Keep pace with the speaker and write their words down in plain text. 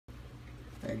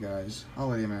Hey guys,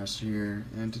 Holiday Master here,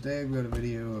 and today I've got a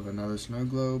video of another snow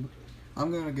globe. I'm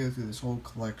going to go through this whole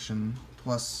collection,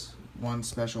 plus one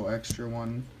special extra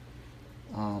one.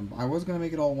 I was going to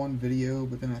make it all one video,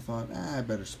 but then I thought, I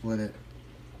better split it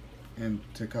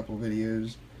into a couple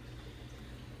videos.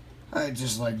 I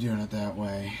just like doing it that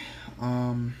way.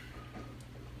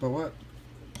 But what?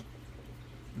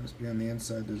 Must be on the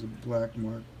inside, there's a black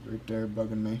mark right there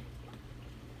bugging me.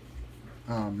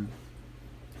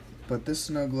 But this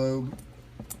snow globe,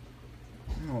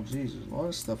 oh jeez, there's a lot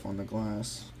of stuff on the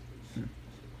glass.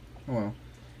 Oh well.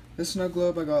 This snow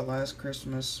globe I got last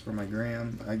Christmas for my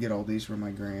gram. I get all these for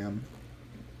my gram.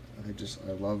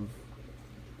 I love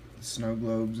the snow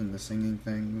globes and the singing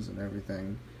things and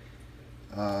everything.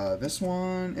 This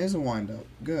one is a wind up.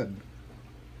 Good.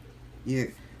 Yeah.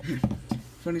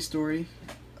 Funny story.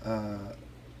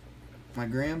 My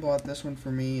gram bought this one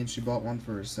for me, and she bought one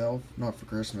for herself, not for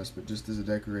Christmas, but just as a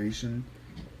decoration.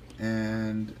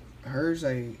 And hers,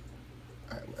 I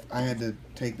had to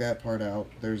take that part out.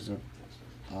 There's a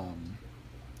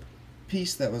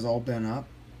piece that was all bent up,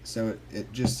 so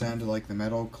it just sounded like the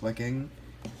metal clicking.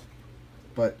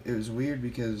 But it was weird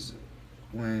because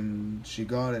when she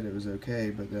got it, it was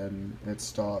okay, but then it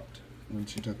stopped when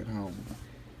she took it home.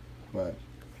 But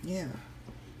yeah.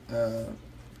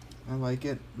 I like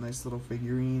it. Nice little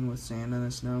figurine with Santa and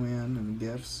a snowman and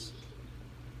gifts.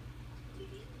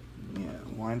 Yeah,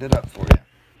 wind it up for you.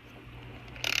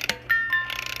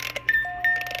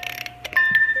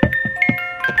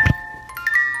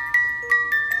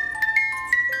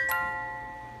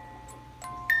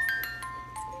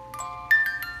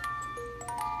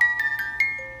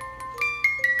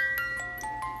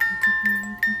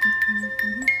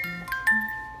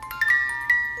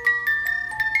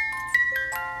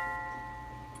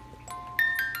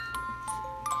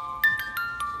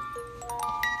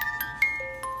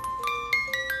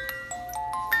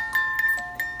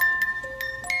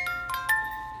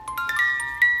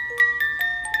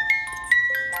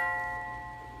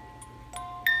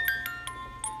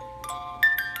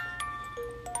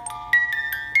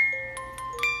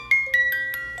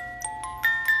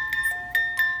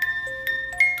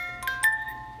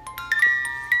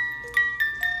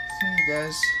 Hey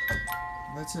guys,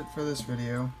 that's it for this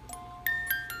video.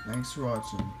 Thanks for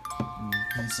watching, and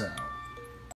peace out.